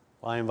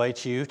Well, I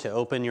invite you to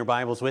open your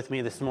Bibles with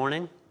me this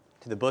morning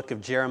to the book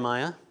of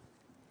Jeremiah.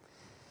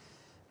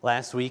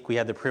 Last week we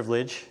had the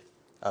privilege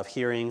of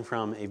hearing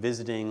from a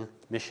visiting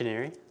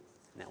missionary, and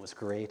that was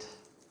great.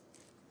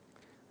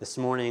 This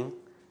morning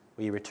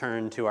we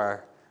return to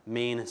our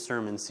main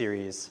sermon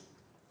series,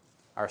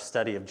 our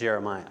study of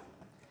Jeremiah.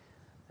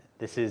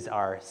 This is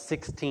our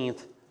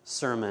 16th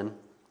sermon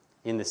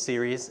in the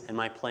series, and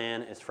my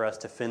plan is for us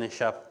to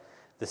finish up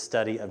the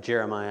study of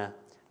Jeremiah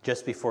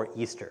just before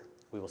Easter.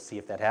 We will see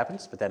if that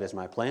happens, but that is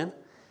my plan.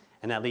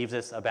 And that leaves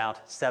us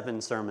about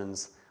 7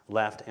 sermons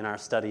left in our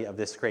study of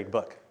this great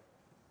book.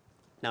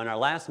 Now, in our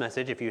last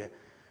message, if you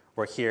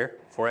were here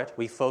for it,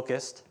 we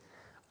focused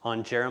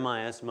on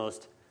Jeremiah's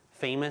most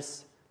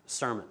famous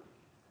sermon.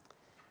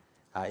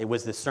 It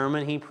was the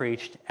sermon he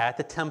preached at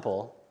the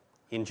temple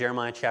in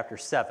Jeremiah chapter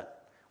 7,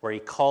 where he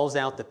calls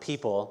out the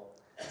people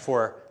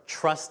for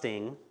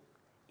trusting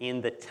in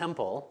the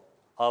temple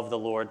of the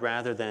Lord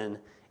rather than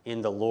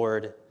in the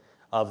Lord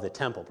of the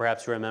temple.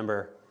 Perhaps you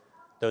remember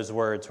those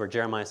words where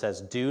Jeremiah says,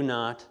 "Do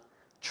not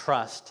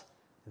trust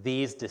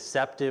these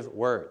deceptive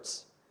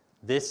words.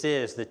 This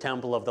is the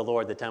temple of the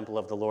Lord, the temple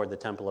of the Lord, the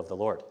temple of the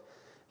Lord."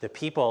 The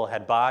people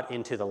had bought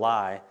into the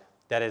lie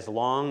that as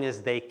long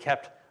as they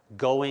kept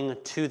going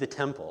to the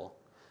temple,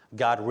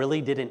 God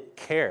really didn't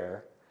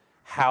care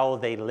how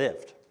they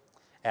lived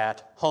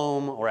at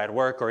home or at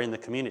work or in the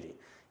community.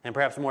 And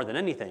perhaps more than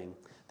anything,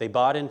 they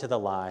bought into the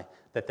lie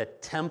that the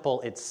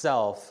temple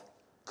itself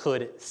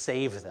could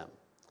save them.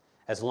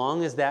 As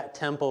long as that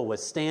temple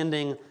was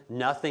standing,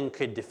 nothing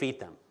could defeat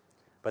them.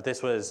 But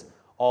this was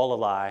all a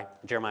lie.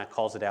 Jeremiah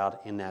calls it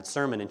out in that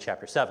sermon in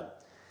chapter 7.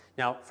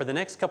 Now, for the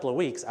next couple of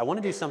weeks, I want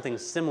to do something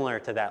similar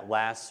to that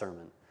last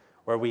sermon,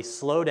 where we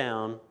slow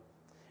down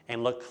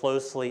and look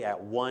closely at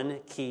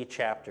one key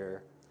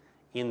chapter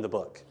in the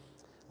book.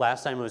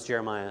 Last time it was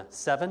Jeremiah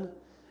 7,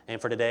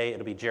 and for today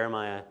it'll be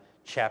Jeremiah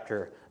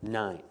chapter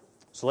 9.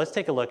 So let's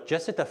take a look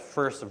just at the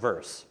first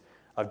verse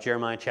of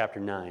Jeremiah chapter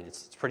 9.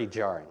 It's pretty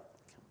jarring.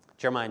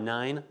 Jeremiah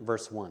 9,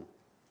 verse 1.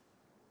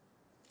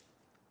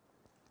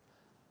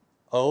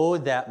 "Oh,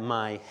 that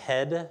my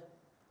head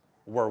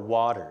were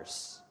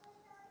waters,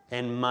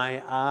 and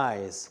my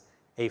eyes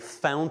a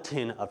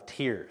fountain of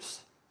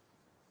tears,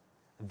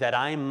 that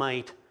I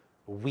might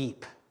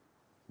weep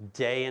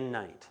day and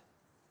night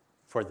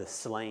for the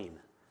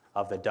slain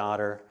of the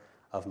daughter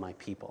of my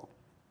people."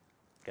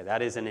 Okay,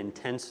 that is an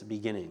intense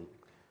beginning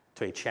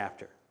to a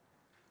chapter.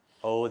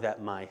 "Oh,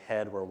 that my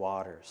head were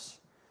waters,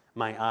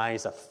 my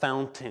eyes a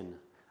fountain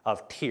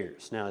of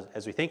tears." Now,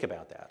 as we think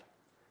about that,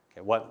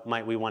 okay, what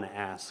might we want to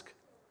ask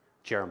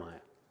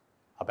Jeremiah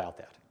about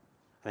that?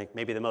 I think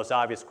maybe the most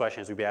obvious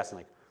question is we'd be asking,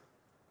 like,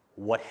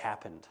 what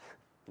happened?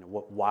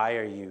 Why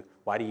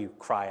do you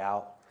cry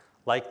out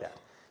like that?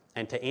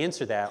 And to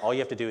answer that, all you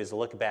have to do is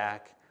look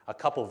back a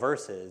couple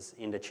verses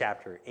into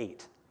chapter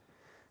 8.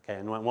 Okay,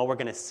 and what we're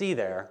going to see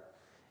there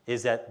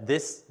is that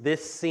this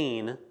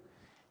scene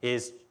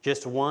is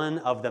just one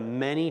of the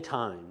many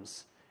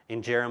times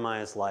in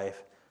Jeremiah's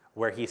life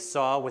where he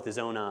saw with his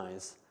own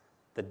eyes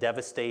the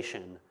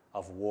devastation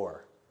of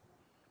war.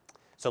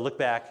 So look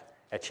back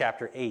at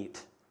chapter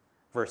 8,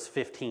 verse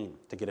 15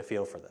 to get a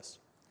feel for this.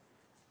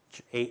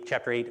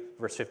 Chapter 8,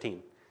 verse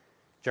 15.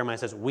 Jeremiah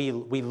says, we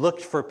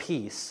looked for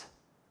peace,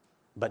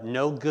 but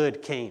no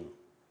good came.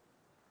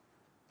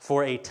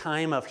 For a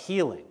time of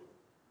healing,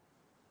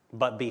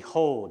 but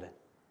behold,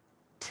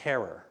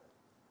 terror."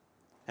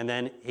 And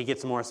then he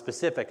gets more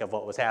specific of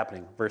what was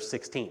happening. Verse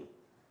 16.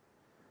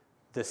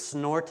 "The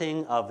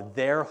snorting of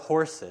their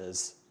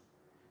horses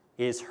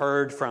is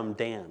heard from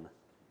Dan,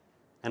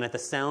 and at the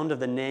sound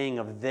of the neighing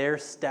of their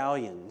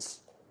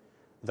stallions,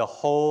 the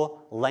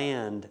whole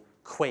land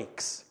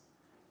quakes.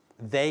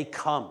 They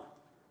come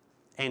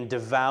and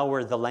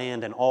devour the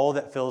land and all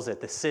that fills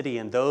it, the city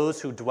and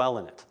those who dwell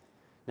in it."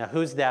 Now,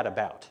 who's that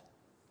about?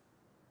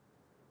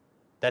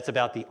 That's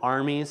about the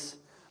armies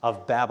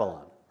of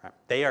Babylon.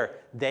 Right?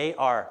 They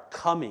are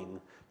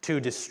coming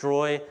to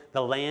destroy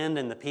the land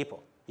and the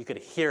people. You could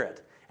hear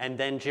it. And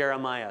then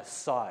Jeremiah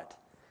saw it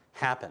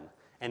happen.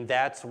 And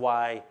that's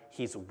why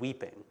he's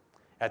weeping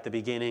at the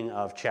beginning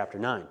of chapter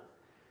 9.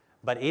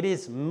 But it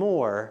is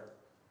more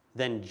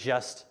than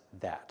just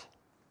that.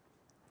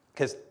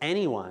 Because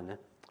anyone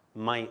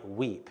might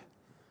weep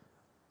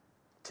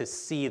to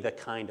see the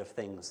kind of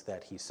things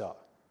that he saw.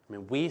 I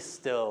mean, we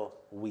still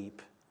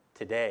weep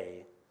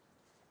today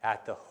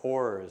at the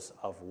horrors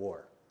of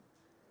war.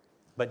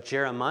 But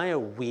Jeremiah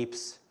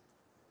weeps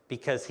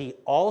because he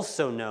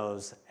also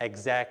knows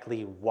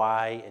exactly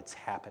why it's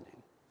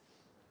happening.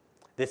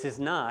 This is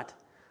not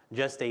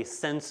just a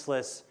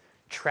senseless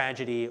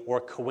tragedy or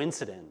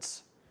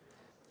coincidence.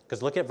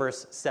 Because look at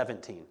verse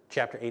 17,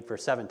 chapter 8,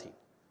 verse 17.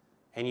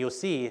 And you'll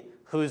see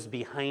who's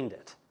behind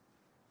it.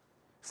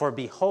 "For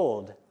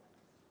behold,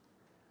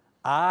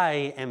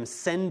 I am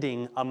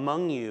sending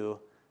among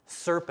you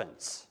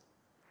serpents,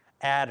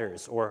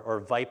 adders or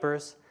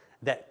vipers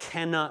that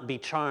cannot be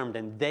charmed,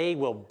 and they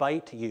will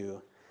bite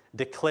you,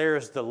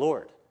 declares the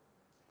Lord."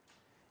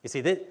 You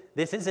see,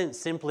 this isn't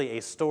simply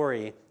a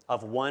story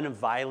of one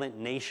violent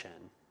nation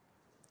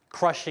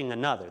crushing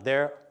another.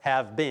 There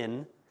have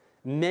been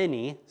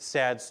many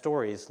sad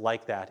stories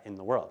like that in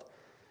the world.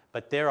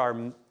 But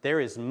there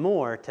is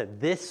more to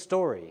this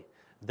story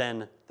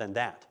than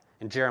that.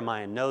 And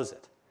Jeremiah knows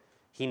it.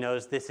 He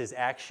knows this is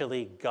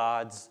actually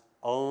God's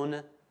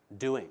own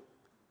doing.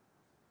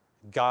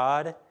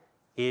 God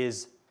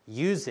is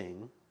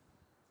using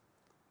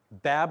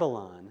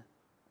Babylon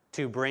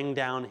to bring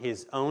down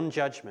his own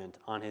judgment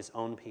on his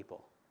own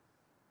people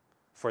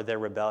for their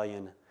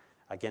rebellion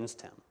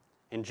against him.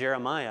 In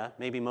Jeremiah,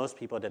 maybe most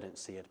people didn't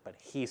see it, but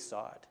he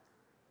saw it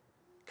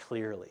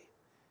clearly.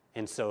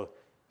 And so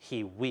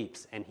he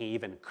weeps, and he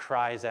even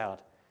cries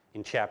out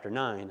in chapter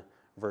 9,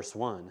 verse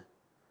 1,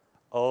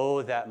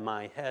 "Oh, that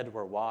my head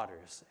were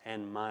waters,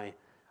 and my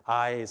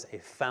eyes a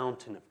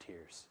fountain of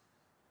tears,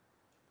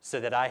 so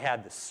that I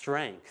had the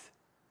strength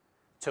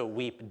to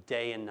weep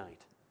day and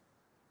night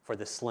for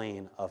the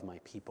slain of my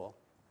people."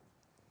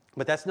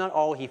 But that's not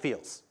all he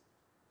feels.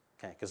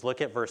 Okay, because look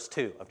at verse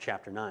 2 of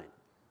chapter 9.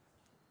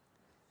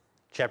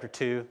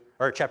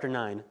 Chapter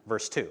 9,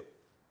 verse 2.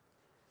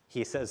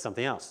 He says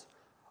something else.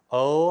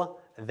 "Oh,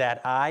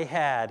 that I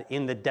had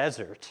in the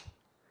desert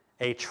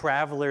a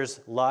traveler's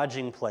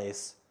lodging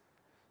place,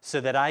 so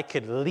that I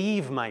could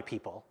leave my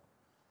people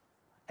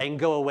and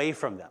go away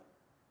from them."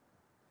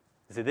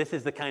 So this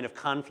is the kind of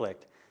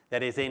conflict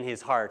that is in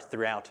his heart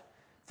throughout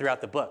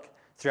the book,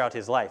 throughout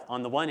his life.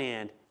 On the one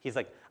hand, he's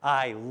like,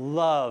 I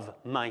love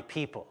my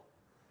people.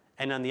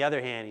 And on the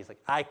other hand, he's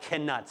like, I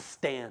cannot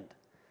stand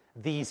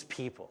these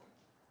people.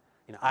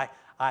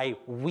 I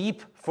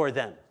weep for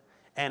them,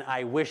 and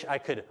I wish I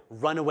could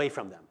run away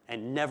from them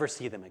and never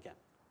see them again.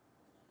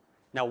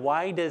 Now,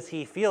 why does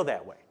he feel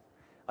that way?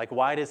 Like,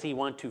 why does he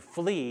want to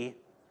flee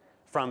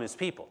from his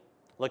people?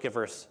 Look at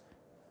verse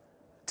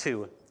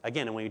 2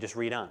 again, and when you just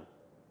read on.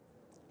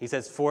 He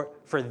says,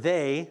 For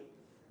they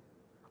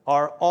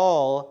are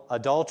all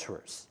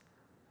adulterers,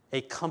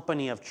 a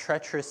company of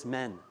treacherous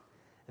men.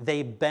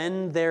 They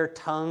bend their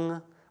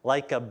tongue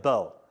like a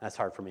bow. That's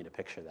hard for me to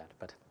picture that,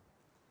 but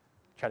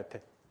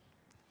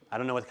I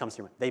don't know what comes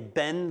to mind. They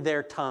bend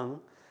their tongue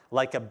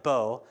like a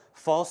bow.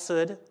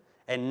 Falsehood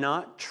and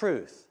not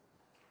truth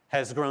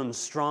has grown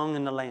strong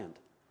in the land.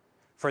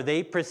 For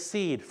they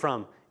proceed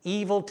from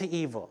evil to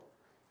evil,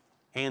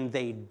 and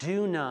they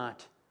do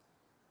not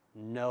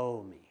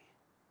know me,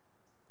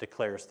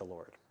 declares the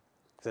Lord.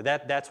 So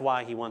that's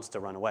why he wants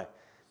to run away.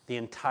 The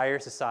entire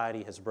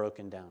society has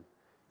broken down.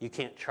 You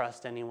can't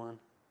trust anyone.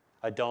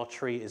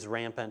 Adultery is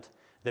rampant.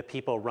 The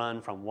people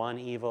run from one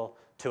evil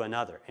to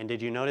another. And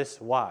did you notice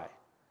why?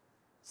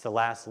 It's the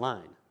last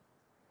line.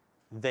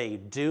 They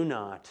do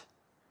not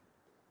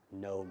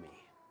know me,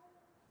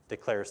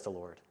 declares the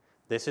Lord.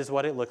 This is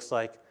what it looks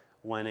like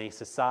when a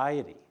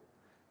society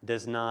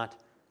does not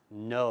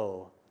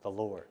know the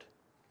Lord.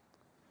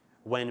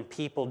 When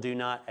people do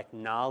not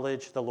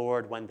acknowledge the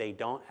Lord, when they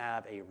don't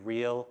have a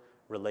real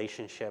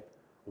relationship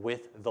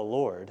with the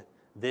Lord,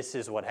 this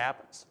is what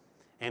happens.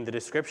 And the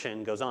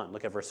description goes on.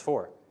 Look at verse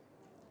 4.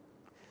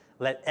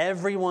 Let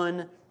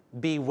everyone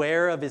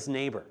beware of his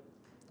neighbor.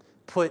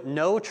 Put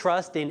no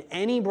trust in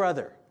any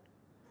brother,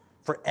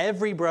 for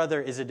every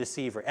brother is a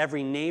deceiver.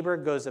 Every neighbor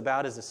goes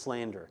about as a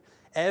slanderer.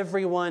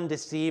 Everyone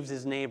deceives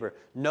his neighbor.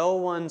 No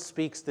one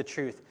speaks the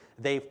truth.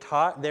 They've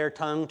taught their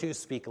tongue to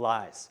speak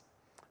lies.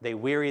 They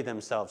weary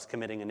themselves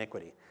committing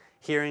iniquity.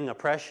 Heaping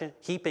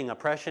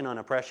oppression on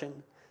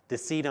oppression,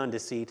 deceit on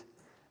deceit.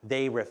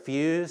 They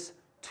refuse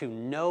to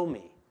know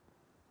me,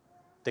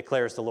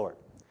 declares the Lord.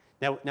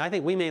 Now I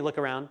think we may look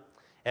around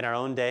in our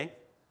own day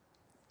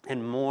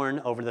and mourn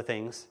over the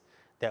things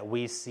that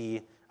we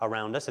see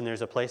around us, and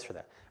there's a place for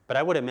that. But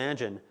I would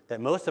imagine that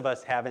most of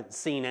us haven't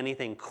seen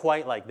anything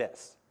quite like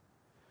this,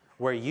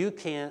 where you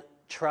can't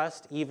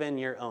trust even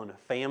your own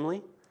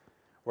family,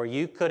 where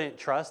you couldn't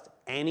trust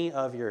any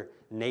of your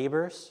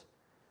neighbors,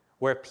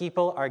 where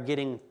people are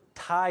getting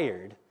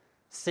tired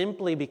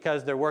simply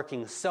because they're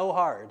working so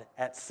hard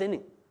at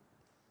sinning.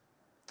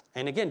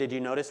 And again, did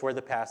you notice where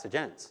the passage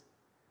ends?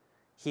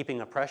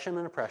 Heaping oppression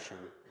on oppression,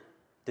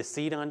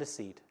 deceit on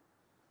deceit.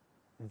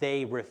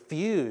 They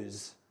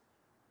refuse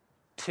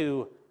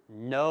to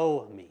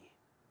know me,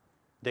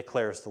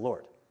 declares the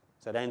Lord.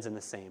 So it ends in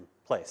the same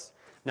place.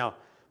 Now,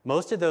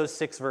 most of those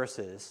 6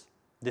 verses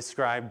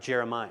describe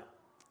Jeremiah,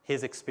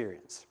 his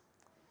experience.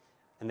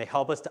 And they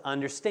help us to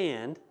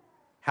understand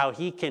how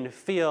he can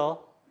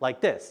feel like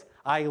this.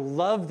 I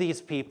love these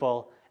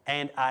people,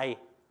 and I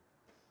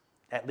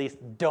at least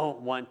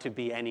don't want to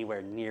be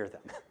anywhere near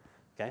them.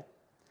 Okay?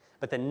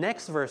 But the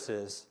next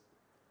verses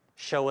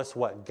show us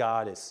what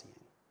God is seeing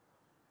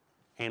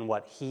and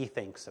what he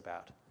thinks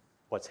about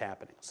what's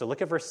happening. So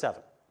look at verse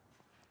 7.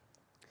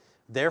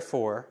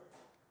 Therefore,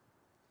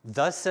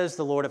 thus says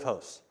the Lord of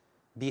hosts,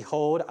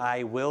 behold,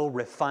 I will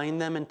refine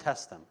them and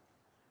test them.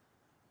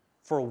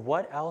 For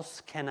what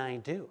else can I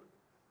do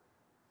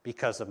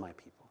because of my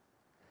people?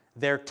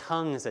 Their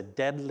tongue is a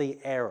deadly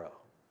arrow.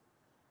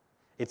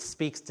 It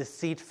speaks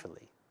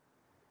deceitfully.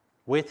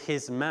 With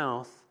his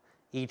mouth,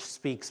 each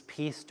speaks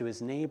peace to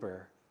his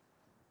neighbor,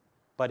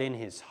 but in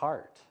his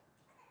heart,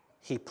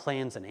 he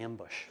plans an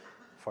ambush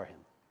for him.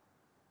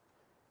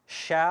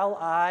 Shall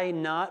I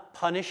not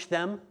punish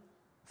them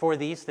for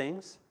these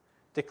things,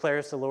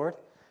 declares the Lord?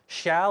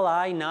 Shall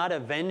I not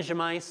avenge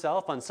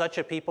myself on such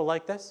a people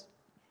like this?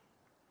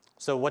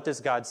 So what does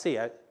God see?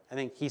 I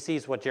think he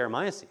sees what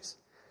Jeremiah sees.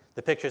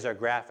 The pictures are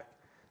graphic.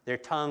 Their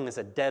tongue is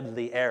a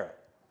deadly arrow.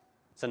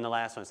 So in the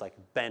last one, it's like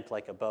bent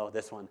like a bow.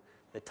 This one,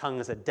 the tongue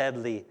is a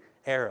deadly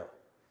arrow.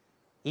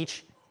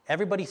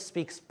 Everybody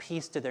speaks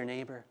peace to their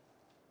neighbor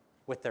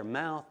with their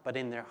mouth, but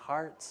in their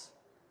hearts,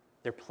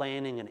 they're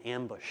planning an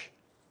ambush.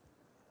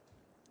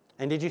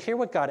 And did you hear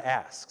what God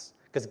asks?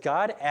 Because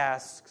God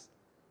asks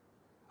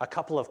a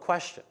couple of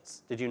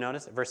questions. Did you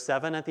notice it? Verse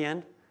 7 at the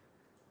end?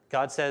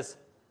 God says,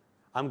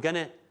 I'm going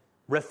to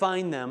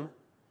refine them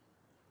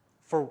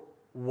for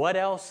what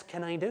else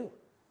can I do?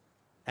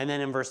 And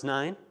then in verse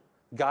 9,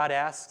 God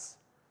asks,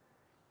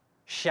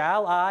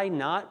 shall I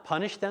not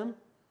punish them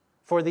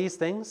for these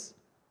things?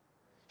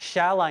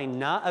 Shall I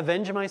not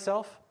avenge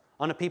myself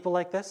on a people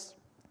like this?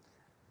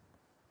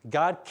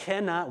 God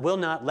will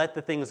not let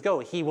the things go.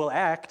 He will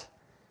act,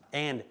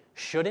 and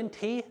shouldn't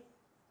he?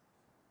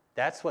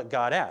 That's what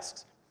God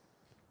asks.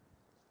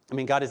 I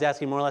mean, God is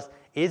asking more or less,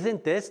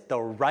 isn't this the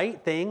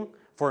right thing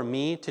for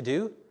me to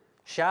do?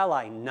 Shall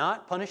I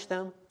not punish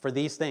them for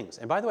these things?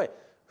 And by the way,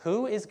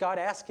 who is God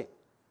asking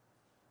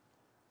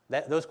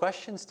those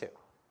questions to?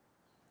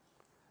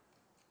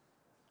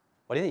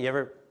 What do you think? You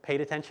ever paid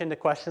attention to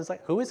questions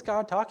like, who is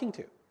God talking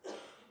to?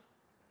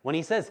 When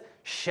he says,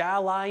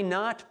 shall I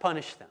not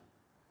punish them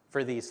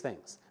for these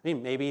things? I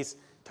mean, maybe he's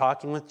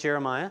talking with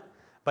Jeremiah,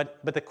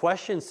 but the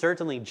questions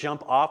certainly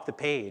jump off the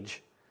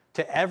page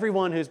to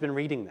everyone who's been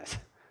reading this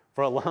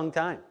for a long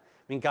time.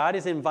 I mean, God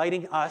is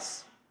inviting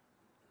us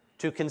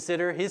to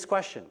consider his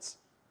questions.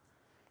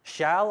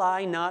 Shall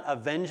I not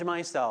avenge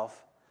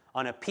myself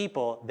on a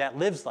people that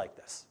lives like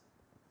this?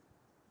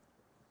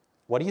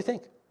 What do you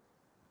think?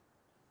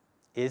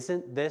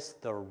 Isn't this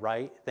the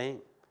right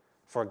thing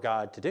for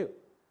God to do?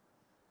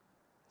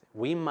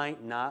 We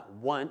might not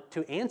want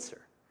to answer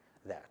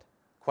that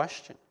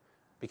question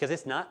because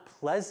it's not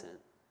pleasant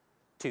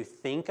to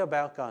think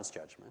about God's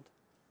judgment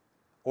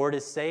or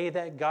to say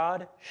that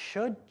God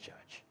should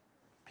judge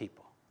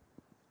people.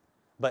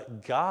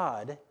 But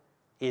God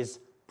is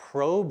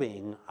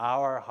probing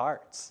our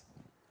hearts.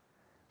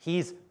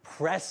 He's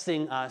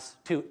pressing us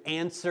to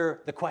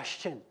answer the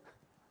question.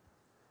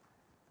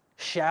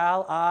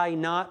 Shall I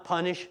not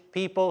punish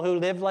people who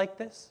live like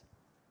this?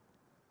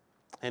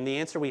 And the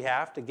answer we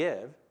have to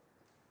give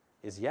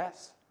is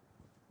yes.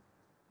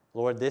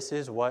 Lord, this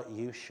is what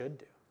you should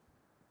do.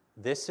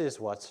 This is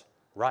what's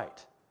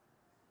right.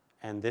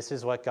 And this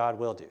is what God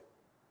will do.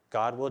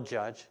 God will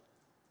judge.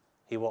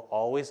 He will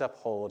always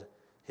uphold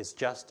his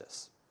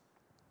justice.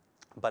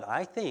 But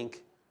I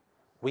think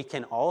we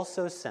can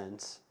also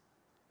sense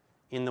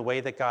in the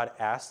way that God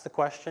asks the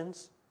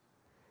questions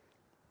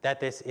that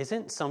this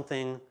isn't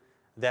something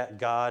that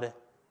God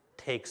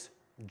takes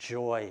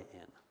joy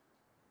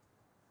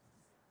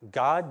in.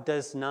 God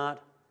does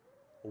not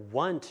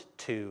want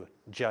to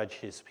judge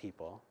his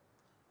people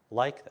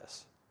like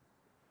this.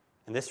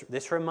 And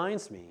this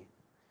reminds me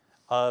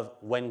of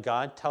when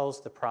God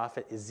tells the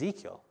prophet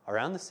Ezekiel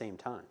around the same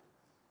time,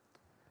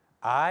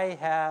 I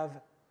have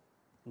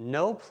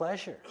no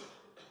pleasure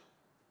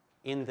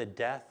in the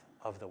death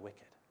of the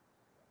wicked.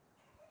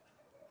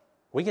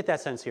 We get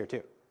that sense here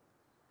too.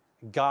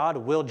 God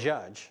will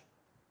judge,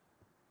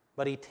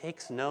 but he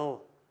takes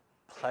no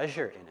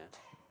pleasure in it,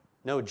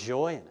 no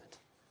joy in it.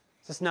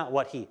 This is not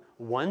what he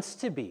wants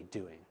to be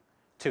doing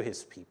to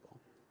his people.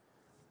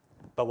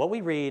 But what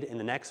we read in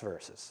the next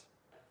verses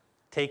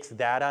takes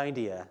that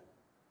idea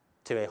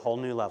to a whole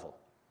new level.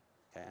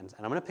 Okay? And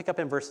I'm going to pick up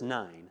in verse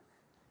 9,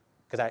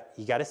 because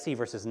you got to see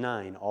verses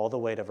 9 all the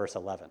way to verse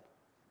 11.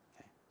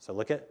 Okay? So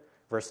look at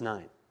verse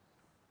 9.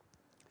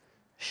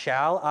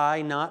 Shall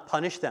I not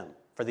punish them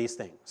for these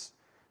things,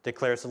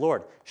 declares the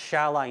Lord?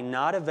 Shall I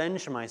not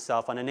avenge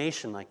myself on a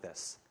nation like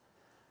this?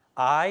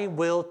 I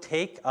will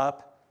take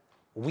up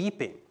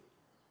weeping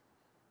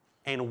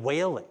and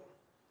wailing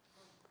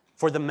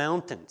for the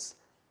mountains,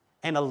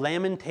 and a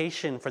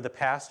lamentation for the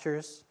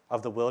pastures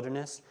of the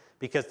wilderness,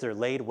 because they're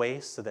laid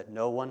waste so that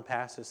no one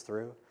passes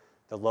through.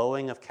 The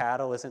lowing of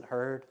cattle isn't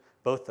heard.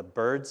 Both the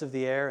birds of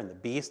the air and the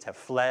beast have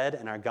fled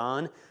and are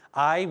gone.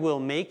 I will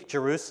make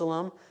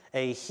Jerusalem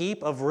a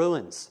heap of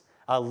ruins,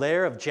 a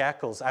lair of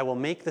jackals. I will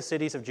make the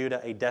cities of Judah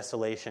a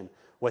desolation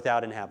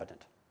without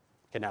inhabitant.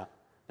 Okay,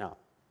 now,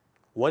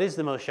 what is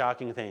the most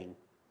shocking thing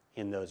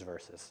in those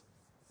verses?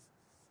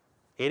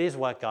 It is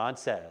what God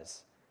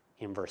says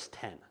in verse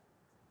 10.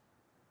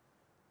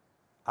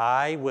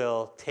 I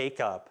will take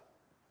up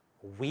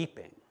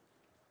weeping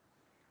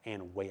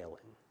and wailing.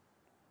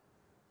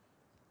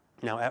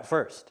 Now, at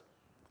first,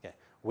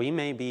 we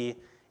may be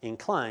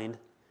inclined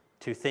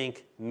to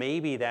think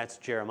maybe that's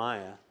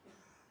Jeremiah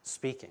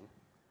speaking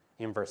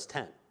in verse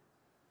 10.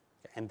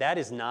 And that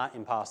is not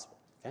impossible.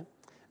 Okay?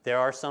 There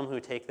are some who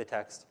take the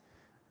text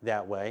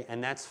that way,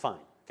 and that's fine.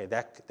 Okay?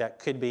 That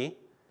could be.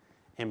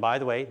 And by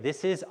the way,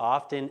 this is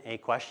often a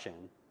question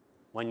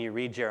when you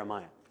read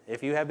Jeremiah.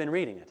 If you have been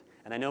reading it,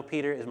 and I know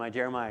Peter is my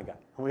Jeremiah guy.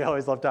 We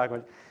always love talking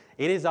about it.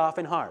 It is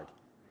often hard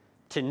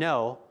to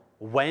know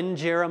when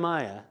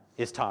Jeremiah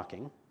is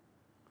talking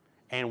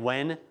and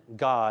when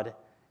God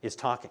is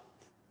talking.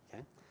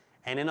 Okay?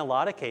 And in a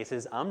lot of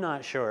cases, I'm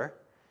not sure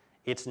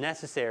it's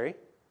necessary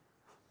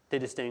to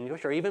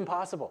distinguish or even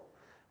possible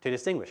to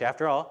distinguish.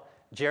 After all,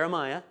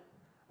 Jeremiah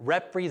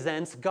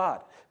represents God.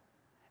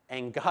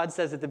 And God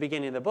says at the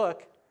beginning of the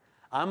book,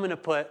 I'm going to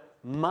put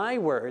my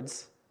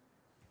words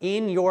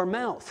in your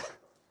mouth.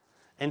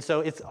 And so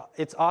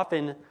it's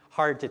often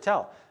hard to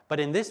tell. But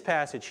in this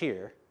passage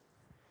here,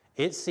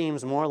 it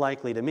seems more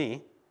likely to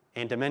me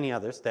and to many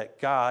others that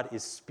God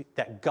is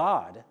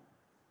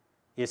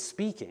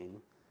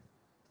speaking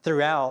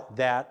throughout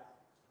that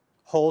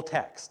whole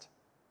text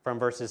from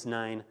verses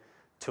 9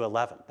 to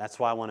 11. That's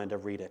why I wanted to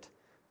read it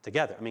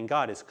together. I mean,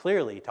 God is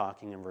clearly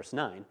talking in verse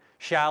 9.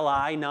 Shall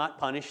I not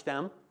punish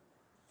them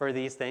for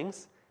these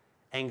things?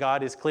 And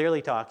God is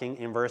clearly talking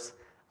in verse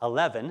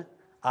 11.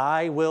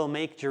 I will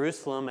make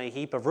Jerusalem a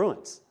heap of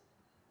ruins.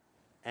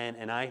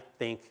 And I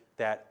think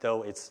that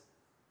though it's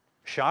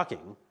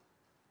shocking,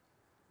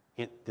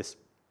 this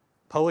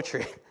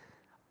poetry,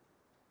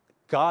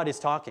 God is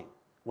talking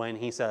when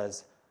he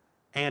says,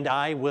 and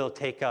I will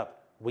take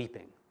up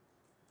weeping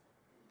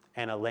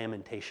and a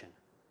lamentation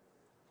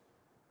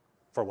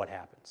for what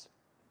happens.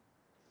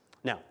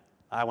 Now,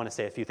 I want to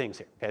say a few things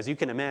here. As you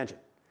can imagine,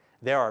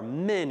 there are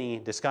many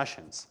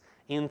discussions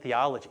in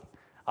theology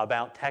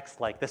about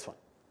texts like this one,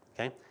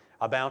 okay?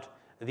 About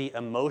the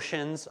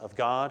emotions of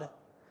God,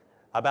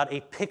 about a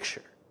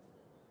picture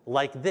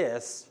like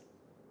this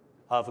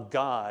of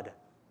God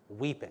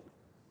weeping.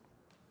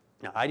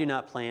 Now, I do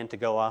not plan to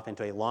go off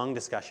into a long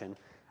discussion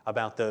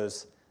about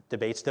those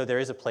debates, though there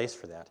is a place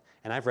for that.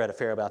 And I've read a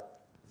fair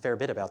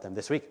bit about them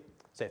this week.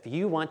 So if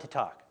you want to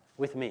talk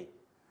with me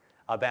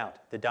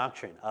about the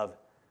doctrine of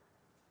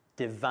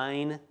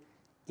divine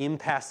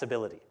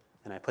impassibility,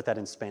 and I put that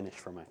in Spanish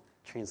for my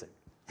translator,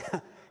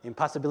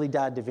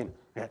 imposibilidad divina.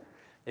 Okay?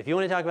 If you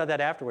want to talk about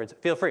that afterwards,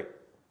 feel free,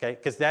 okay?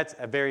 Because that's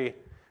a very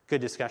good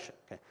discussion.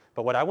 Okay?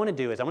 But what I want to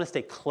do is I want to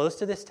stay close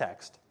to this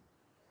text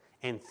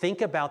and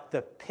think about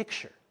the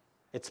picture.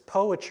 It's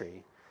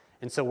poetry,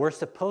 and so we're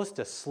supposed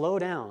to slow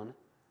down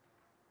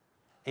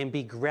and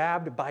be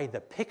grabbed by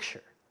the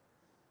picture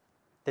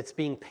that's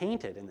being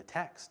painted in the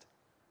text.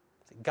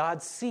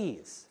 God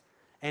sees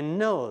and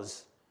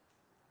knows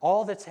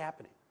all that's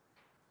happening.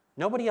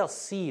 Nobody else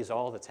sees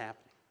all that's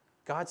happening.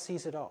 God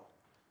sees it all.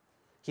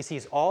 He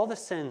sees all the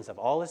sins of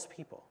all his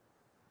people.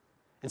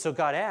 And so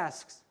God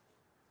asks,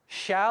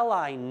 shall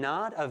I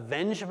not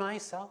avenge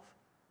myself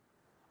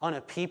on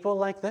a people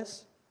like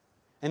this?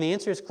 And the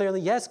answer is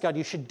clearly, yes, God,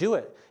 you should do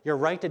it. You're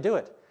right to do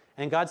it.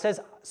 And God says,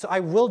 so I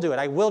will do it.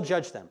 I will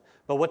judge them.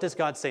 But what does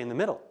God say in the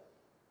middle?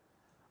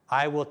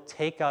 I will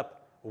take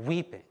up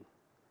weeping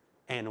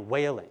and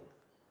wailing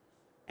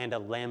and a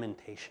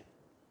lamentation.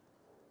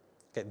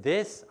 Okay,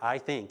 this, I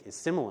think, is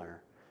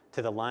similar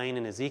to the line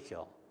in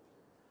Ezekiel.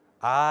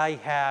 I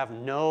have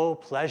no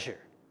pleasure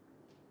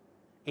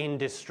in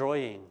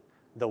destroying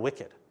the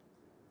wicked.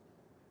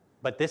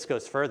 But this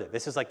goes further.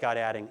 This is like God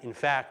adding, in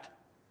fact,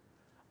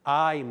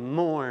 I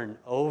mourn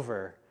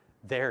over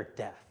their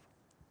death.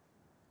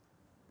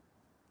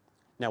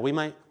 Now, we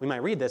might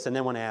read this and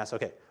then want to ask,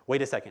 okay,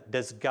 wait a second.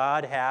 Does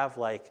God have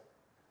like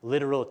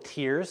literal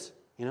tears,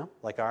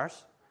 like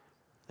ours?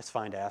 It's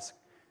fine to ask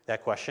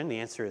that question. The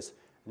answer is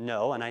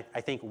no, and I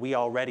think we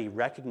already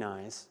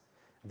recognize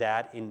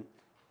that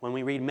when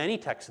we read many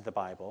texts of the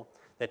Bible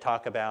that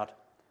talk about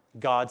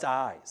God's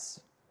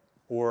eyes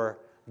or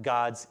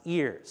God's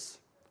ears.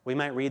 We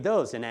might read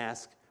those and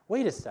ask,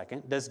 wait a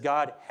second, does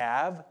God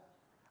have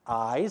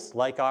eyes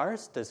like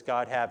ours? Does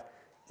God have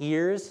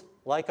ears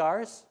like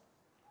ours?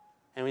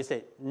 And we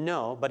say,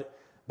 no,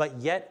 but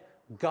yet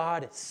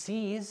God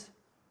sees,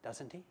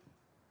 doesn't he?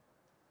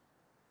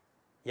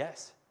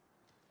 Yes,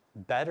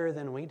 better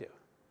than we do.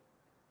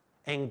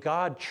 And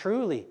God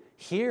truly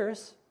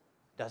hears,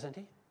 doesn't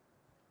he?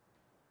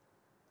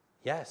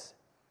 Yes,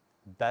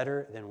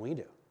 better than we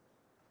do.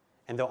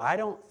 And though I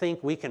don't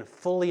think we can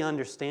fully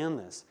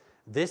understand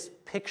this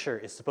picture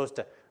is supposed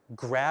to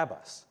grab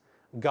us.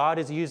 God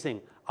is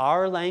using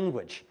our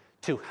language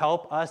to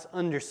help us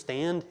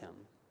understand him.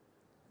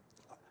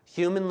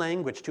 Human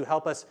language to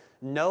help us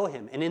know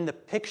him. And in the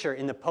picture,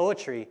 in the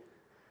poetry,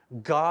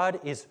 God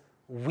is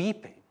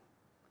weeping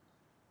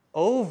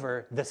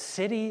over the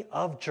city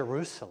of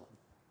Jerusalem.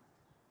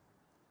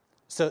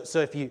 So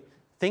if you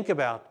think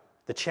about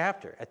the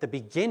chapter, at the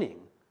beginning,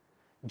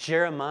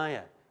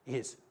 Jeremiah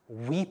is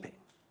weeping.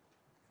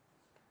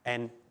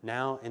 And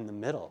now in the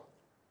middle,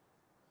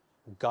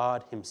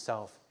 God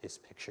himself is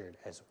pictured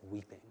as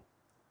weeping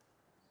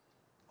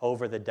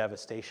over the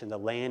devastation. The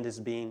land is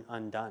being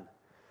undone.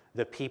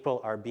 The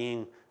people are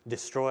being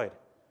destroyed.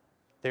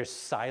 There's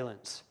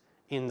silence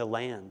in the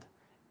land.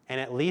 And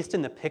at least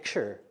in the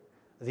picture,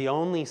 the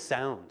only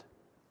sound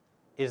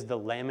is the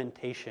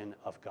lamentation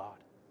of God.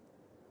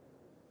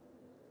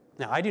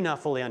 Now, I do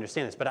not fully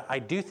understand this, but I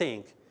do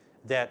think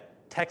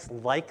that texts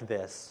like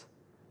this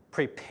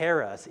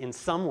prepare us in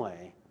some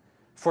way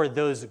for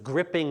those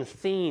gripping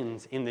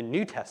scenes in the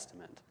New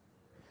Testament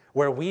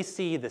where we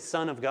see the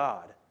Son of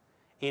God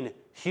in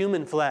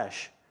human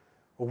flesh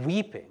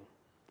weeping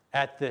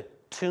at the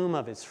tomb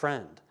of his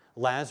friend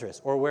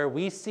Lazarus, or where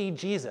we see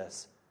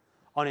Jesus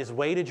on his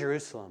way to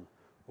Jerusalem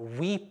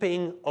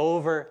weeping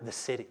over the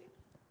city,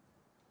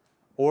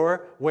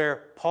 or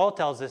where Paul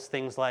tells us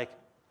things like,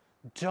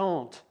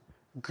 don't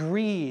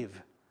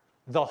grieve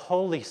the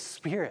Holy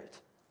Spirit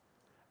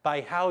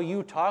by how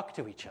you talk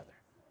to each other.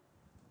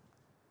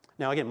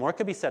 Now, again, more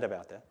could be said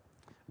about that,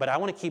 but I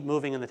want to keep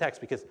moving in the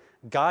text because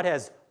God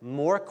has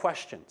more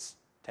questions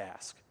to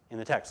ask in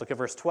the text. Look at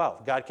verse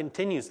 12. God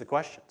continues the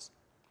questions.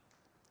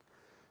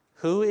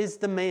 Who is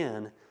the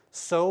man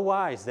so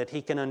wise that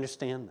he can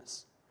understand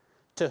this?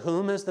 To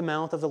whom has the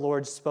mouth of the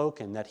Lord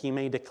spoken that he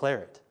may declare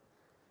it?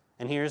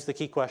 And here's the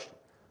key question.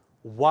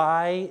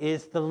 Why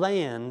is the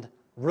land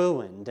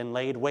ruined and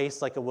laid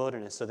waste like a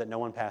wilderness so that no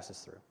one passes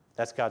through?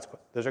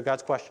 Those are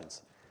God's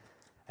questions.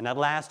 And that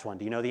last one,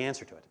 do you know the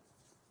answer to it?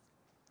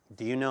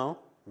 Do you know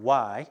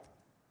why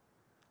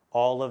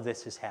all of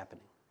this is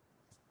happening?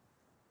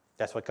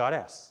 That's what God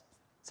asks.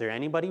 Is there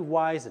anybody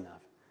wise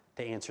enough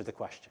to answer the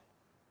question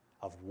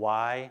of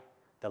why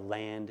the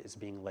land is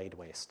being laid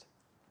waste?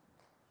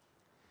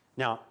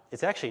 Now,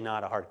 it's actually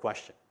not a hard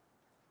question.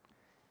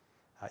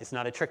 It's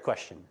not a trick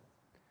question.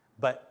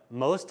 But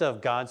most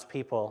of God's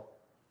people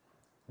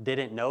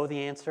didn't know the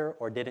answer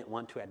or didn't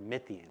want to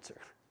admit the answer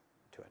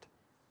to it.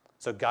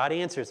 So God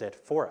answers it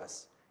for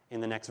us in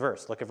the next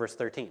verse. Look at verse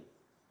 13.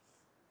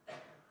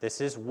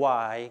 This is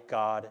why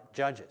God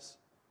judges.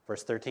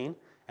 Verse 13,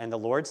 and the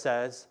Lord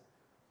says,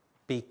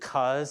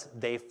 because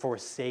they've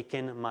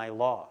forsaken my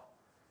law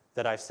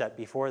that I've set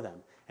before them,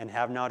 and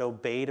have not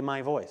obeyed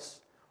my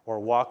voice or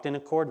walked in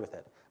accord with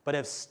it, but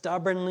have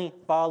stubbornly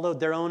followed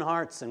their own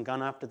hearts and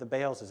gone after the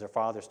Baals as their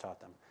fathers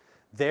taught them.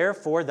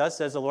 Therefore, thus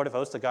says the Lord of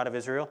hosts, the God of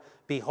Israel,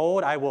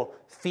 behold, I will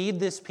feed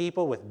this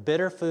people with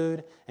bitter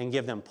food and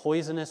give them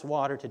poisonous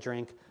water to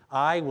drink.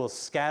 I will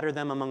scatter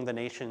them among the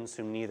nations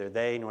whom neither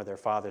they nor their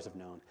fathers have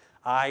known.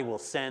 I will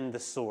send the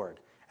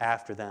sword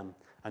after them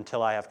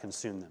until I have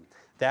consumed them.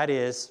 That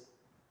is,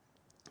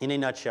 in a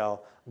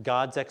nutshell,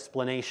 God's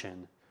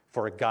explanation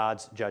for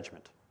God's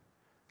judgment.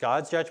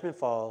 God's judgment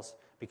falls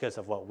because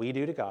of what we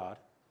do to God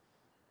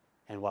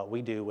and what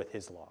we do with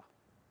his law.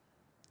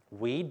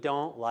 We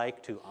don't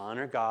like to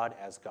honor God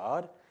as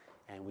God,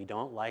 and we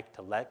don't like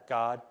to let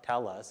God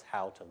tell us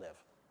how to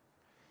live.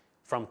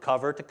 From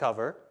cover to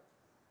cover,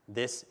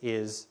 this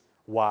is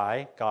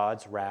why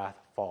God's wrath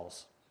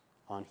falls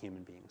on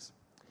human beings.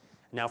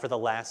 Now for the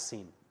last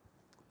scene,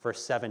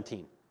 verse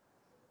 17.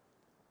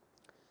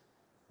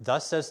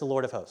 Thus says the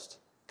Lord of hosts,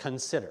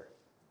 consider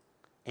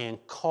and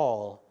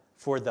call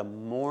for the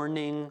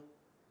mourning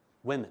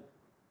women.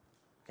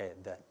 Okay,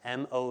 the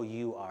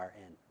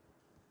M-O-U-R-N.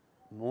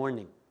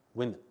 Mourning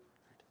women.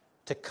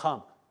 To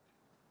come.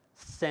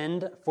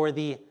 Send for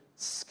the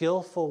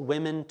skillful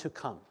women to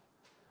come.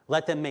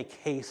 Let them make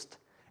haste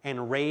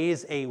and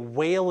raise a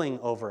wailing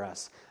over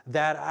us,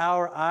 that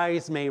our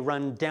eyes may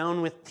run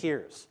down with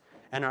tears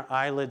and our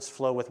eyelids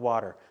flow with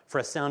water. For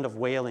a sound of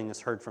wailing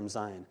is heard from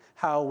Zion.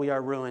 How we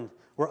are ruined.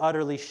 We're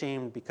utterly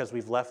shamed because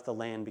we've left the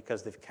land,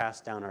 because they've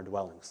cast down our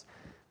dwellings.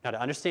 Now,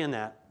 to understand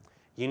that,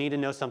 you need to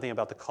know something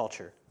about the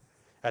culture.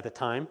 At the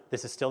time,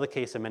 this is still the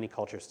case in many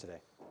cultures today.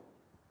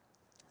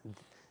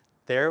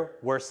 There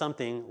were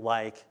something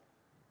like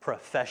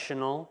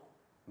professional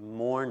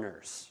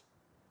mourners.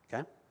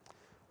 Okay?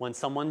 When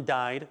someone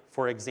died,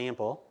 for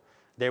example,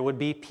 there would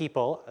be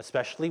people,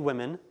 especially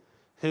women,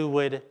 who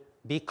would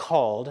be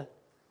called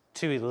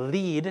to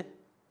lead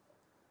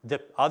the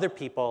other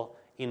people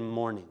in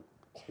mourning,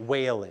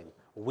 wailing,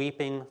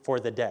 weeping for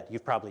the dead.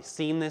 You've probably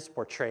seen this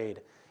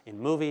portrayed in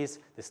movies.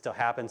 This still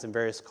happens in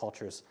various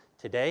cultures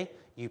today.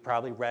 You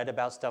probably read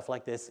about stuff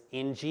like this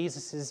in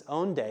Jesus'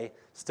 own day,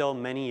 still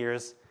many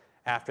years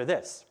after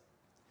this.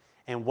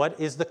 And what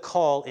is the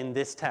call in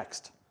this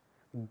text?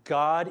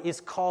 God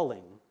is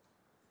calling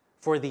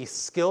for the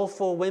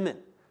skillful women,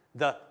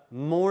 the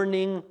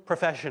mourning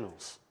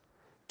professionals,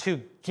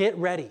 to get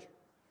ready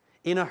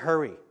in a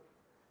hurry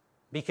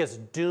because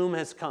doom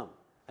has come.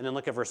 And then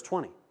look at verse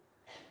 20.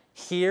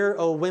 Hear,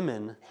 O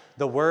women,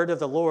 the word of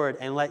the Lord,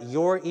 and let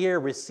your ear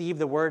receive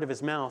the word of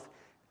his mouth.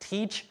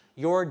 Teach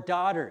your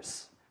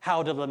daughters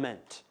how to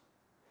lament.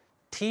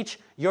 Teach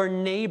your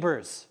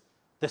neighbors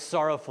the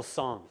sorrowful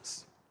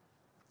songs.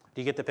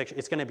 Do you get the picture?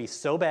 It's going to be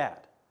so bad.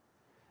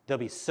 There'll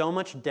be so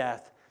much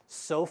death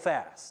so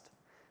fast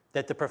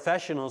that the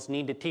professionals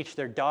need to teach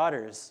their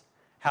daughters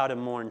how to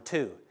mourn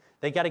too.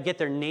 They got to get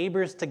their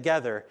neighbors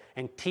together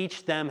and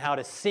teach them how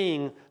to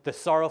sing the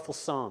sorrowful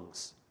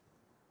songs.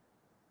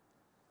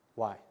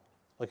 Why?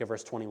 Look at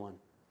verse 21.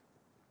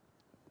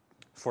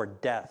 For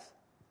death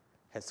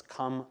has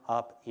come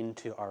up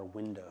into our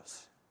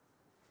windows.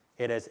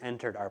 It has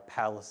entered our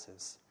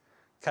palaces,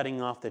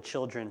 cutting off the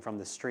children from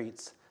the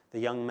streets, the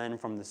young men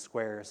from the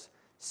squares.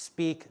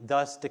 Speak,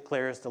 thus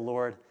declares the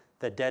Lord,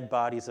 The dead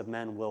bodies of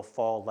men will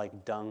fall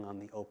like dung on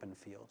the open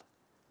field,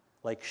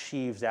 like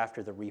sheaves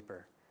after the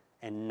reaper,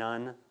 and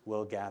none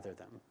will gather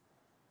them.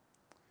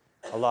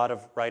 A lot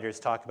of writers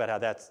talk about how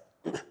that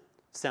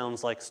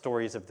sounds like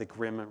stories of the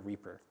grim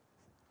reaper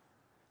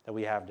that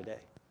we have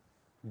today.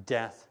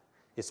 Death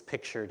is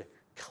pictured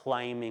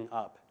climbing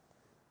up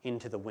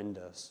into the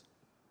windows.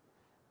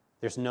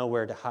 There's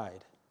nowhere to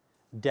hide.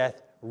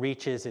 Death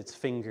reaches its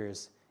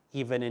fingers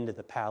even into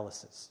the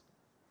palaces.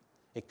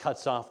 It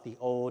cuts off the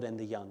old and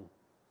the young,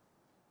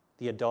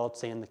 the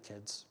adults and the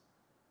kids,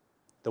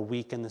 the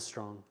weak and the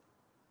strong.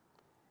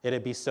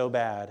 It'd be so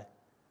bad,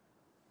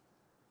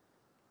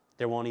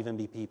 there won't even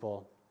be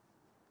people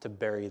to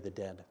bury the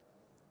dead.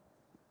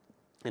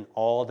 And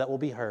all that will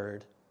be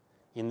heard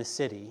in the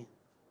city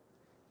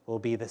will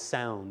be the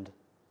sound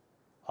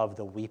of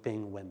the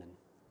weeping women.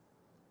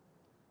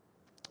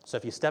 So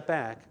if you step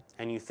back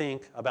and you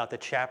think about the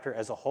chapter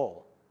as a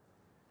whole,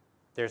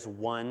 there's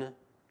one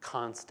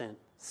constant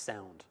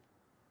sound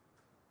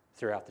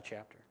throughout the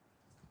chapter.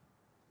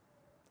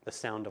 The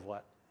sound of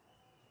what?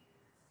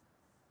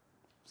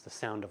 It's the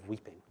sound of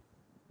weeping.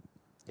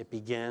 It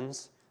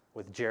begins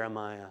with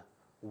Jeremiah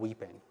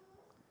weeping.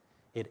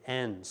 It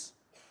ends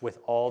with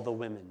all the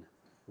women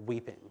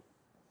weeping.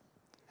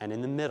 And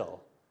in the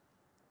middle,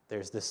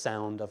 there's the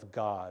sound of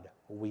God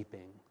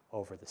weeping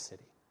over the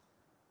city.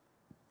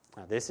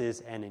 Now, this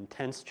is an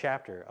intense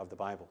chapter of the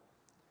Bible.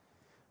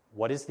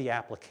 What is the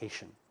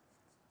application?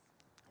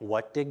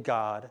 What did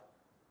God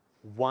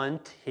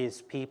want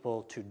his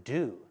people to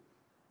do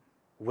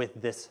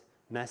with this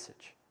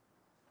message?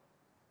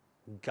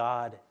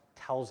 God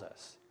tells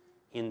us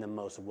in the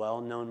most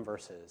well-known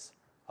verses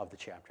of the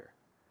chapter.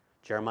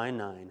 Jeremiah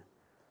 9,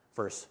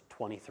 verse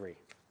 23.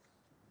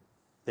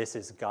 This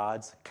is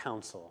God's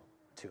counsel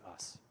to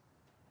us.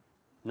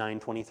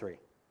 9:23.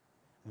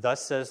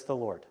 Thus says the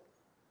Lord,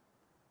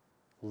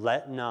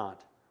 let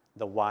not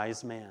the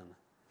wise man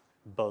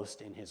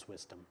boast in his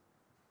wisdom.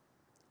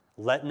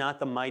 Let not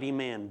the mighty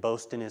man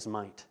boast in his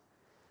might.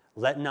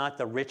 Let not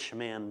the rich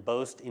man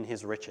boast in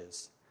his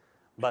riches.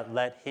 But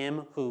let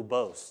him who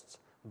boasts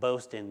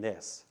boast in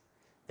this,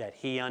 that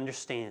he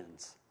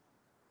understands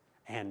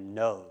and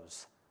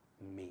knows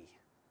me.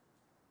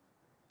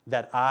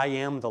 That I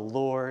am the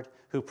Lord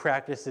who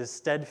practices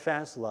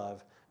steadfast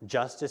love,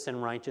 justice,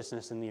 and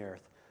righteousness in the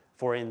earth.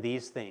 For in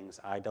these things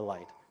I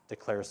delight,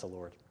 declares the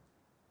Lord.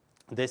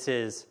 This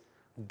is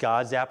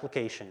God's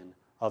application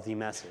of the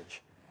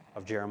message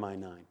of Jeremiah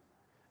 9.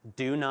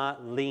 Do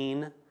not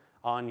lean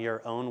on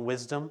your own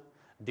wisdom.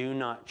 Do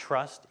not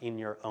trust in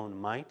your own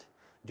might.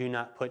 Do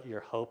not put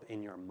your hope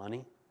in your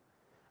money.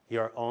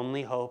 Your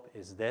only hope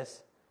is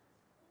this.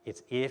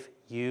 It's if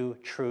you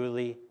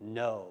truly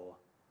know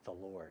the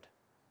Lord,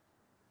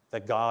 the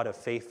God of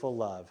faithful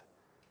love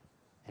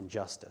and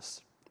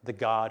justice, the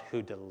God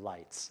who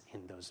delights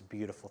in those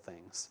beautiful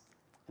things.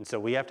 And so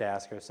we have to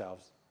ask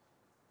ourselves,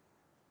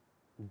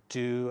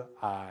 do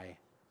I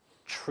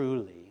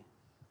truly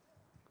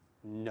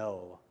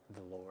know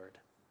the Lord?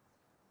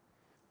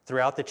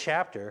 Throughout the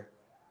chapter,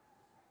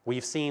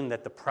 we've seen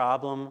that the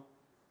problem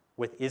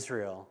with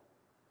Israel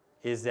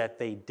is that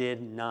they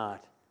did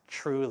not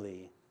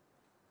truly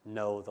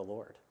know the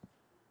Lord.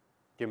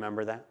 Do you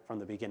remember that from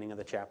the beginning of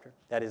the chapter?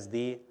 That is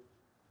the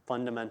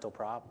fundamental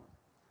problem.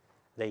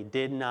 They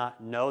did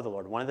not know the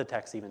Lord. One of the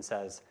texts even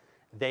says,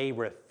 they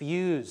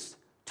refused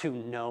to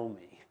know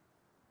me,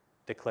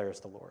 declares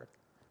the Lord.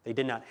 They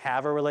did not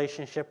have a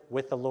relationship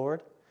with the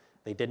Lord.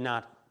 They did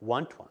not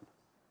want one.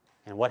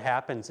 And what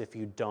happens if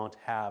you don't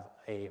have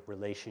a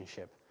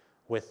relationship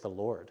with the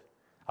Lord?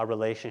 A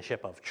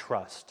relationship of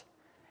trust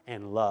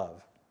and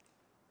love.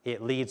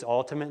 It leads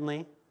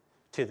ultimately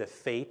to the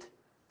fate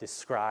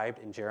described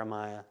in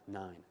Jeremiah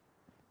 9.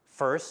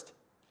 First,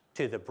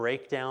 to the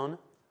breakdown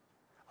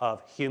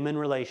of human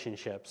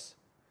relationships,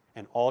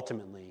 and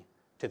ultimately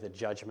to the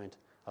judgment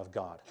of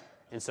God.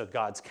 And so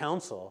God's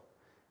counsel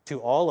to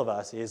all of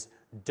us is,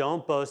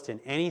 don't boast in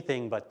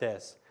anything but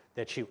this,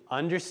 that you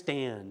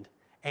understand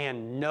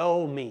and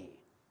know me.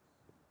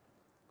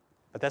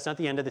 But that's not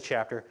the end of the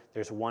chapter.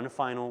 There's one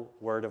final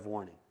word of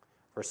warning.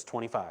 Verse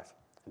 25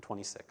 and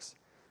 26.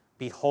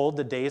 Behold,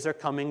 the days are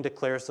coming,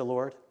 declares the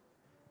Lord,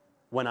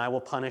 when I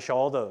will punish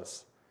all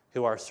those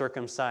who are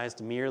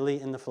circumcised merely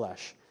in the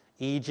flesh.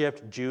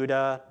 Egypt,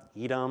 Judah,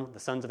 Edom, the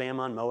sons of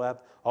Ammon,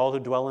 Moab, all who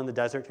dwell in the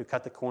desert, who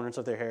cut the corners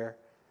of their hair.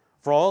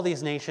 For all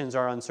these nations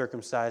are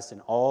uncircumcised,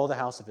 and all the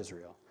house of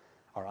Israel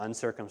are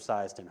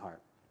uncircumcised in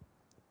heart.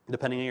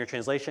 Depending on your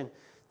translation,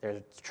 there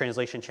are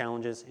translation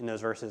challenges in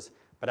those verses,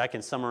 but I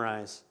can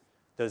summarize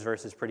those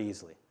verses pretty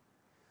easily.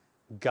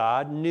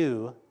 God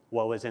knew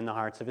what was in the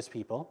hearts of his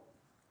people.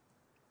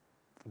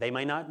 They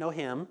might not know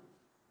him.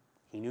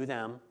 He knew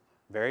them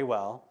very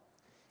well,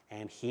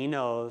 and he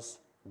knows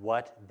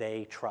what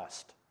they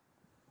trust.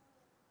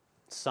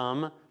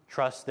 Some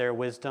trust their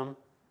wisdom,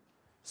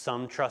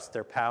 some trust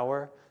their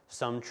power,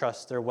 some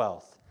trust their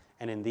wealth.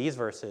 And in these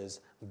verses,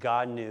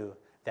 God knew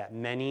that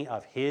many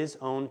of his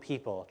own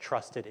people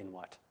trusted in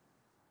what?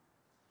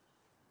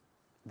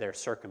 Their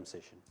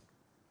circumcision.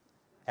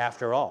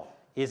 After all,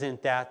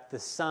 isn't that the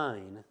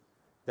sign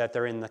that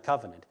they're in the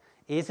covenant?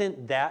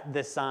 Isn't that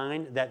the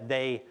sign that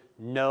they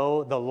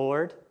know the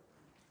Lord?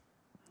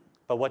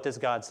 But what does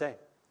God say?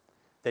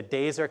 The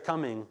days are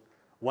coming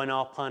when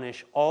I'll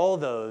punish all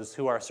those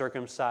who are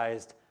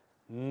circumcised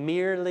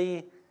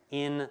merely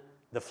in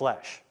the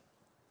flesh.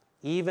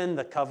 Even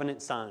the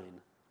covenant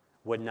sign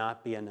would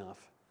not be enough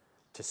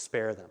to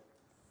spare them.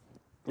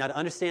 Now, to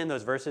understand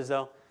those verses,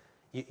 though,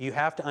 you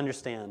have to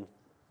understand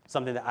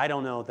something that I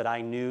don't know that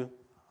I knew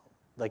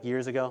like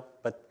years ago,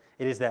 but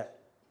it is that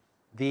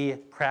the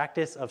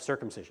practice of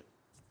circumcision.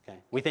 Okay,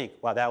 we think,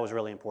 wow, that was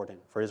really important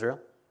for Israel,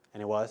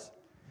 and it was.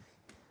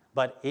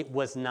 But it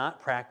was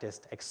not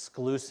practiced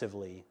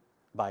exclusively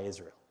by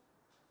Israel.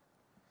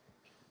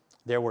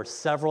 There were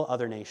several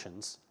other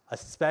nations,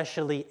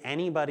 especially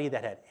anybody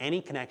that had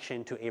any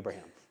connection to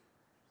Abraham,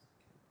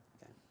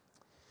 okay,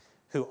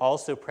 who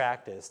also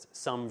practiced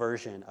some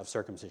version of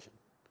circumcision.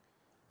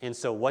 And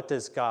so what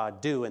does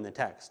God do in the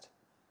text?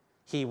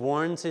 He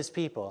warns his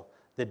people,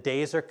 the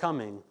days are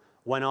coming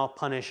when I'll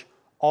punish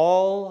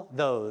all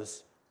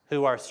those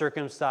who are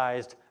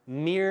circumcised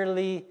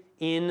merely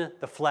in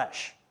the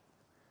flesh.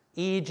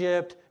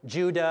 Egypt,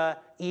 Judah,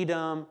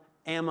 Edom,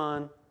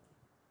 Ammon.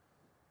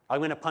 I'm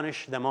going to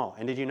punish them all.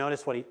 And did you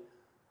notice what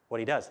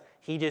he does?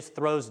 He just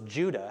throws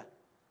Judah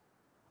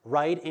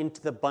right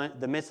into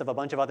the midst of a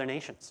bunch of other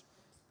nations,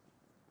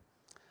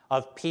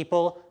 of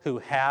people who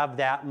have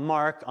that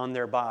mark on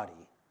their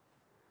body,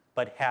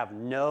 but have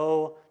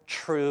no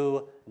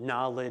true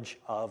knowledge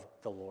of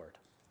the Lord.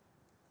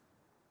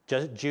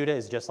 Judah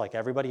is just like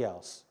everybody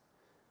else,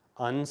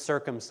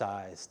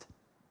 uncircumcised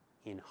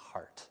in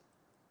heart.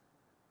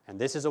 And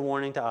this is a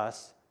warning to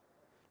us,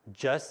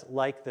 just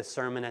like the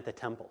sermon at the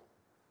temple.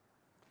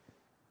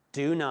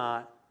 Do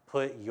not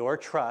put your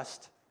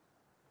trust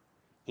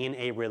in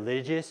a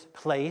religious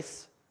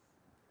place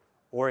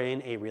or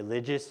in a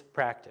religious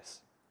practice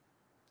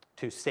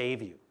to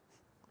save you.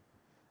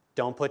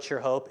 Don't put your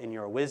hope in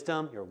your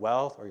wisdom, your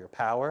wealth, or your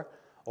power,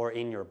 or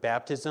in your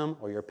baptism,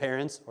 or your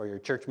parents, or your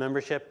church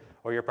membership,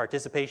 or your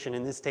participation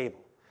in this table.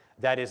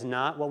 That is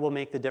not what will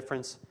make the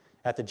difference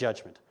at the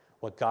judgment.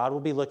 What God will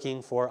be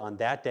looking for on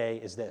that day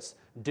is this: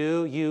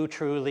 do you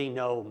truly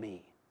know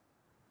me?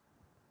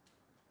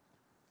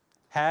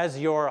 Has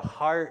your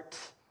heart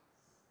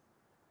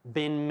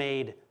been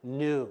made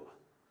new?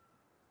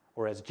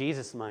 Or as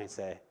Jesus might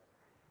say,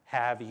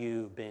 have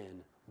you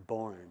been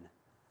born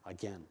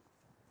again?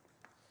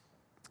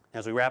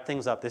 As we wrap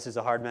things up, this is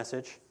a hard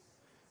message,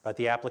 but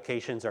the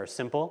applications are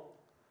simple,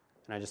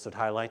 and I just would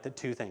highlight the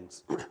two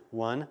things.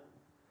 One,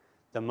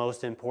 the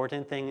most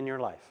important thing in your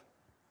life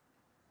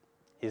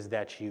is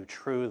that you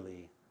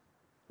truly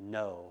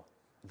know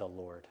the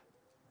Lord.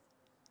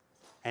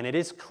 And it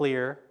is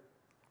clear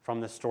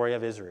from the story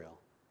of Israel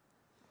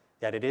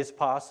that it is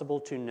possible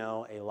to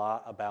know a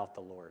lot about the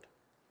Lord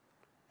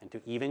and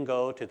to even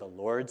go to the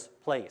Lord's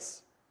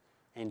place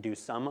and do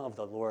some of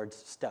the Lord's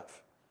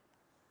stuff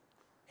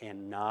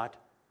and not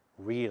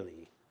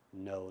really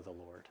know the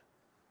Lord.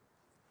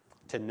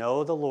 To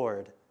know the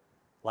Lord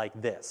like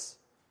this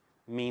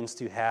means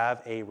to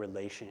have a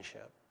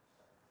relationship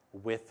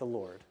with the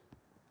Lord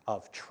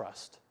of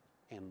trust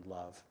and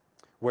love,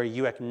 where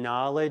you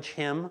acknowledge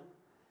him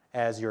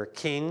as your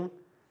king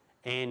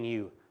and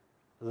you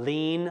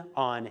lean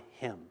on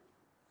him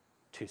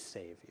to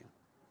save you.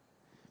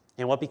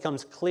 And what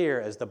becomes clear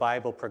as the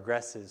Bible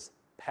progresses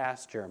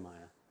past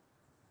Jeremiah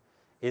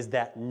is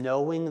that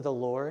knowing the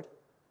Lord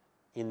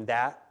in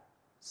that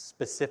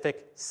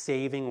specific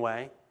saving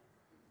way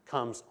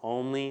comes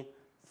only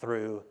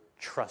through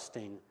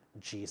trusting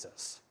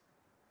Jesus,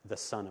 the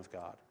Son of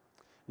God.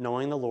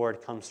 Knowing the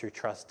Lord comes through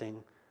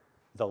trusting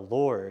the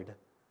Lord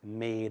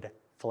made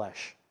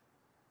flesh,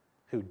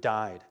 who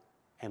died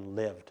and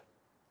lived,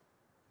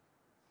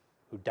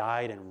 who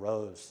died and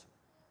rose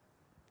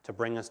to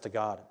bring us to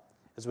God.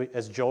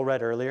 As Joel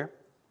read earlier,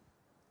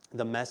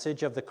 the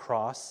message of the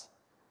cross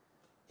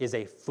is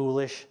a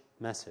foolish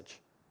message,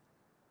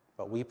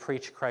 but we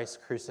preach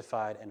Christ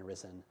crucified and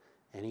risen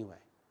anyway.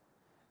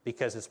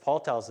 Because as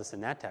Paul tells us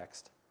in that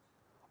text,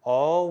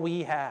 all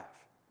we have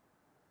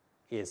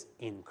is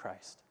in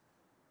Christ,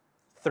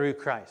 through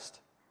Christ.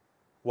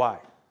 Why?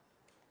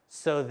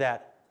 So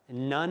that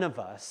none of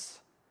us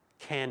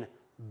can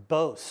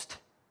boast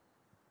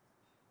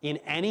in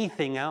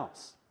anything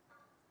else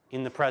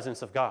in the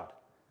presence of God.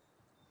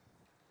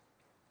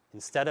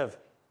 Instead of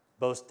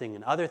boasting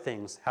in other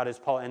things, how does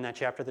Paul end that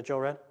chapter that Joel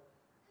read?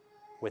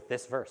 With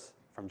this verse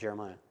from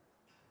Jeremiah.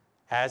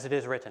 As it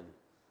is written,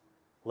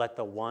 let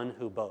the one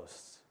who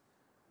boasts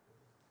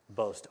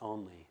boast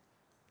only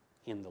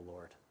in the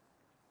Lord.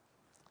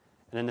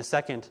 And then the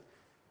second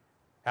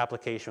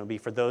application would be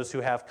for those who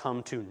have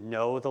come to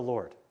know the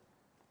Lord.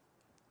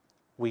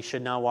 We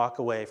should not walk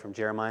away from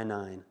Jeremiah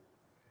 9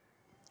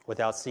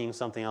 without seeing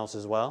something else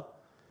as well.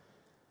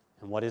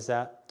 And what is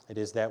that? It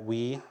is that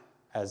we,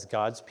 as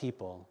God's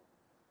people,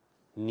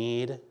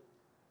 need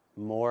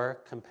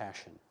more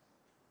compassion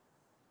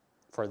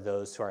for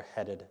those who are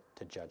headed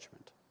to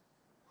judgment.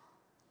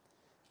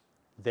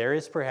 There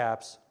is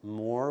perhaps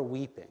more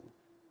weeping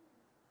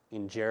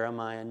in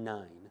Jeremiah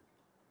 9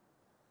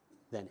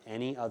 than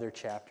any other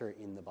chapter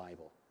in the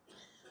Bible.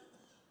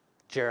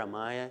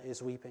 Jeremiah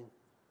is weeping.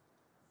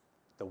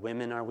 The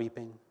women are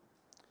weeping.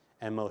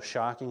 And most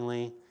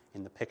shockingly,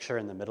 in the picture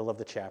in the middle of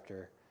the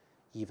chapter,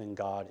 even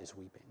God is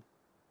weeping.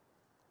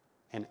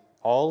 And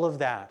all of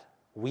that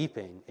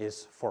weeping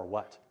is for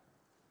what?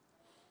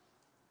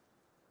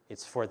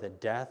 It's for the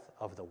death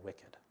of the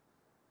wicked.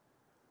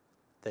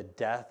 The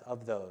death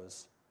of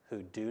those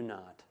who do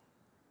not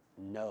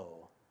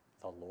know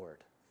the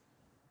Lord.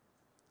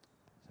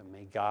 So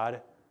may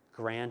God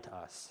grant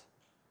us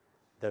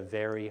the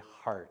very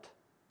heart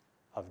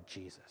of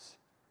Jesus,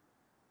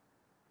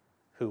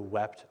 who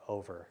wept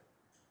over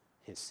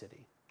his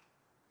city.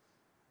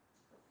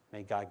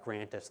 May God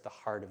grant us the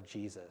heart of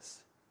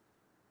Jesus,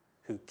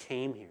 who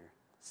came here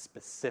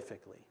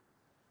specifically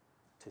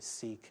to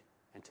seek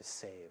and to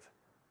save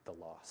the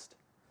lost.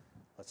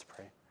 Let's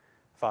pray.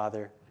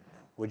 Father,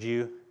 would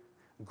you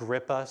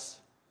grip us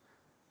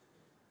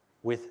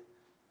with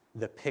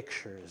the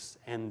pictures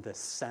and the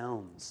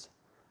sounds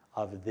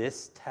of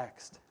this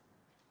text?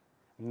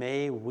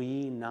 May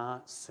we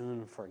not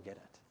soon forget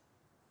it.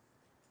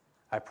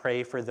 I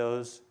pray for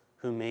those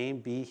who may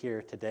be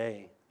here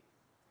today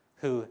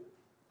who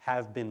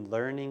have been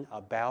learning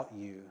about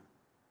you,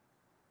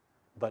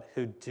 but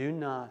who do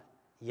not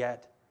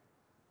yet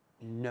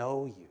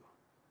know you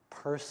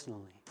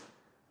personally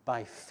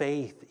by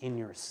faith in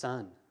your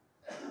Son.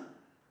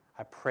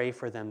 I pray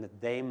for them that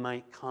they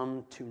might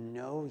come to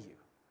know you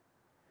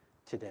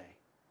today.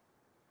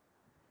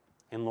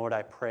 And Lord,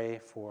 I pray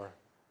for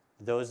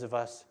those of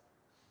us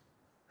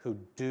who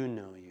do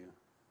know you.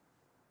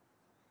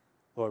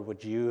 Lord,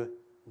 would you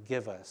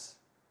give us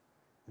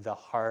the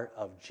heart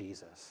of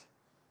Jesus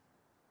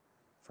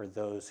for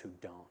those who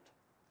don't?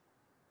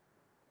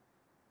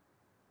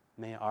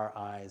 May our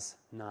eyes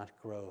not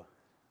grow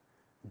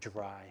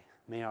dry.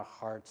 May our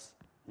hearts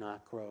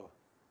not grow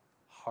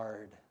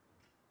hard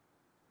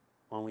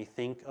when we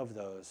think of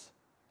those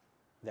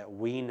that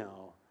we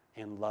know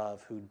and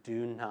love who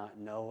do not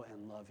know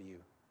and love you.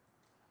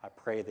 I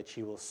pray that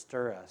you will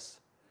stir us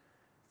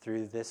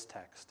through this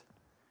text,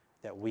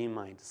 that we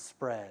might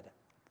spread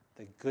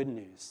the good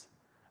news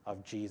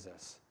of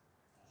Jesus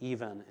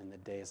even in the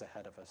days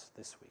ahead of us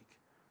this week.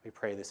 We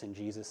pray this in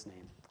Jesus'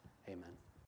 name. Amen.